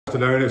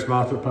Good afternoon, it's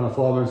Martin at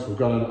Performance. We've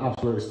got an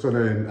absolutely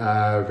stunning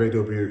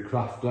VW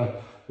Crafter.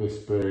 This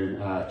being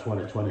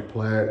 2020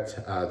 plate,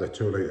 the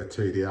 2.0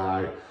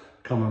 TDI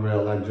common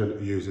rail engine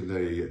using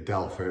the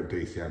Delphi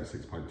DCM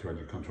 2.0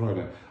 engine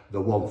controller,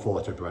 the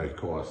 140 brake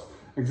course.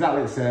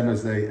 Exactly the same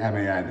as the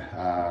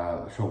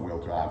MAN front wheel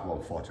drive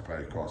 140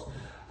 brake course.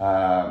 They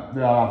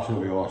are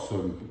absolutely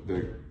awesome.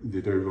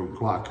 They do run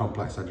quite a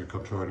complex engine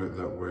controller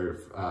that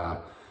we've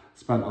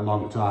spent a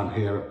long time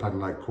here at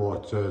Penn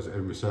Quarters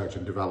in research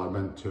and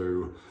development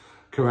to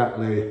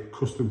correctly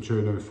custom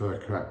tune them for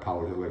correct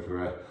power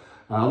delivery.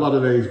 A lot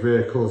of these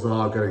vehicles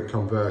are getting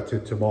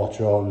converted to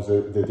motorhomes.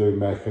 They do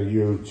make a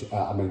huge,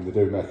 they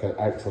do make an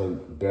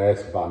excellent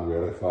base van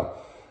really for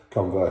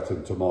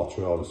converting to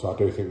motorhomes. So I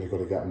do think they're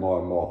going to get more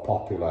and more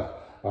popular.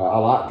 I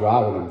like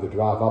driving them. They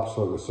drive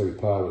absolutely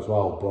superb as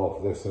well,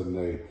 both this and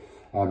the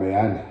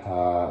MAN.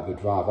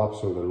 They drive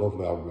absolutely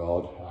lovely on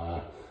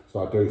road.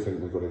 So I do think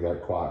they're going to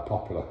get quite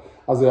popular.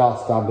 As they are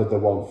standard, the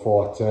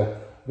 140,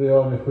 they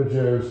only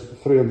produce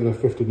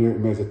 350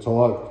 Newton meters of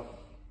torque.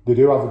 They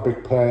do have a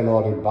big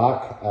payload in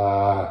back,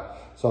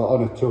 so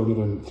on a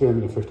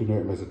 350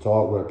 Newton meters of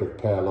torque with a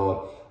big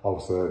payload,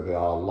 obviously they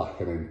are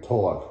lacking in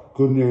torque.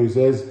 Good news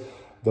is,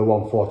 the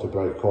 140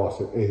 brake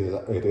course,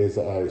 it is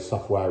a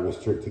software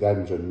restricted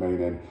engine,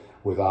 meaning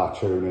with our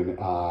tuning,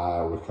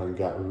 we can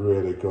get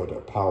really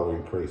good power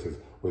increases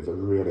with a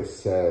really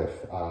safe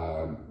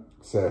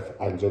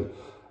engine,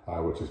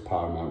 which is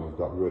paramount. We've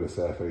got really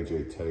safe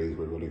EGTs,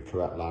 we're running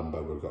correct lambda,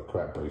 we've got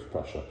correct boost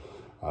pressure,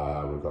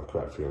 we've got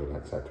correct fueling,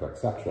 etc,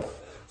 etc.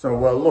 So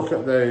we'll look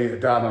at the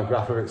dyno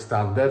graph of it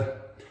standard.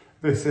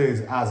 This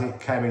is as it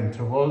came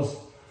into us.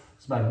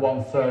 It's made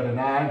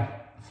 139,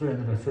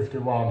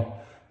 351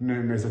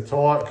 Newton meters of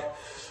torque.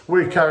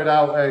 We carried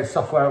out a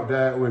software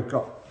update. We've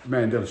got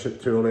main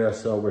dealership tool here,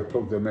 so we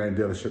plugged the main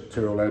dealership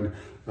tool in.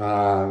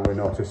 We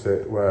noticed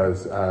it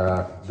was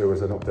there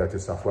was an updated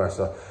software,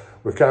 so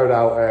we carried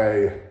out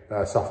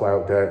a software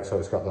update, so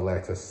it's got the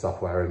latest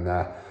software in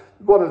there.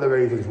 One of the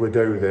reasons we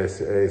do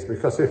this is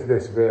because if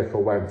this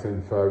vehicle went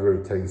in for a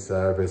routine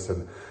service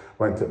and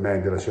went to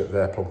main dealership,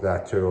 they plugged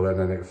their tool in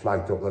and it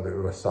flagged up that there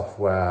was a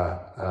software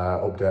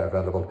update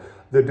available,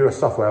 they'd do a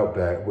software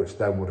update which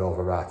then would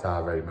overwrite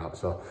our remap.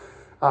 So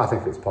I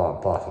think it's part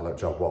and parcel of the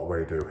job what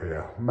we do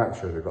here. Make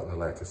sure they've got the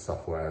latest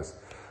softwares.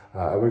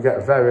 We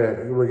get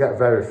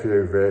very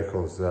few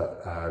vehicles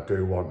that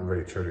do want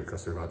retuning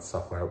because we've had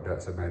software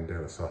updates at main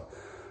dealer. So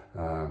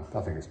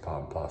I think it's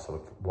part and parcel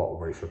of what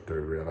we should do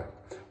really.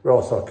 We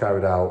also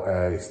carried out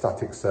a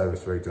static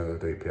service region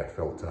of the DPF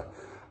filter,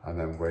 and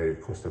then we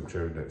custom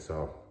tuned it.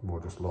 So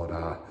we'll just load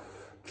our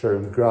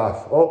tune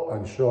graph up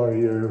and show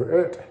you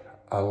it.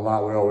 And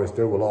like we always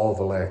do, we'll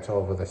overlay it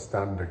over the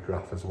standard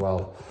graph as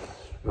well.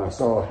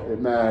 So it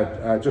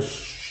made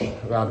just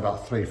around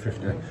about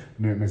 350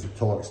 Newton meters of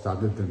torque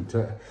standard, didn't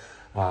it?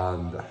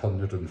 And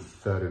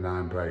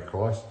 139 brake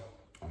course.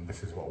 And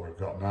this is what we've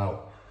got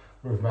now.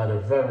 We've made a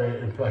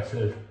very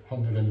impressive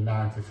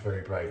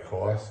 193 brake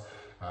course.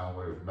 And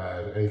we've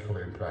made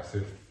equally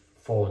impressive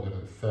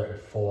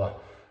 434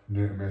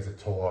 Newton meters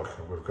of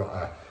torque. We've got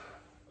a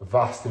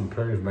vast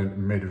improvement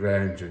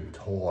mid-range in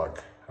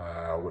torque,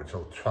 which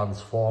will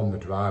transform the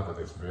drive of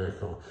this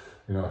vehicle.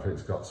 You know, if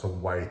it's got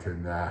some weight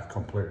in there,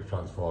 completely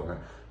transform it.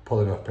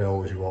 Pulling up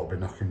hills, you won't be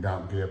knocking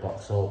down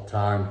gearbox all the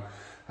time.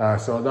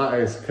 So that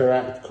is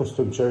correct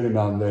custom tuning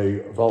on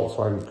the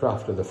Volkswagen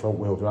Crafter, the front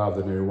wheel drive,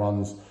 the new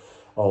ones.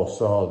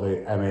 Also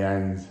the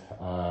MANs,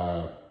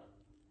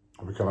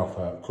 we can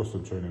offer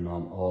custom tuning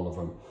on all of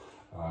them.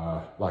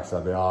 Like I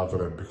said, they are going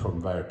to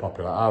become very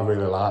popular. I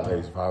really like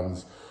these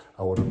vans.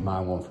 I wouldn't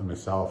mind one for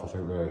myself. I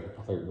think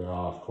they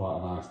are quite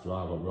a nice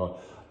drive on road.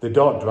 They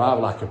don't drive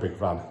like a big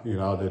van, you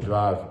know. They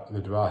drive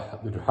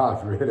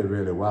really,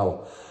 really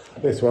well.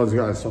 This one's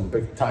got some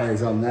big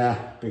tyres on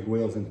there, big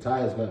wheels and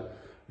tyres, but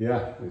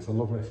yeah, it's a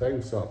lovely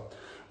thing. So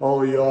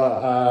all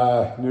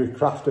your new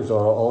Crafters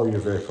or all your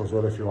vehicles,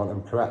 well, if you want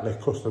them correctly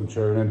custom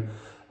tuning,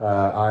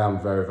 I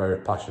am very, very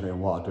passionate in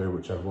what I do,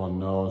 which everyone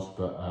knows,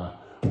 but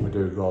we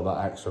do go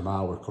that extra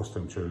mile with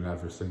custom tuning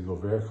every single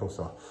vehicle.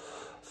 So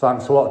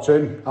thanks for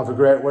watching. Have a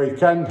great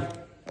weekend.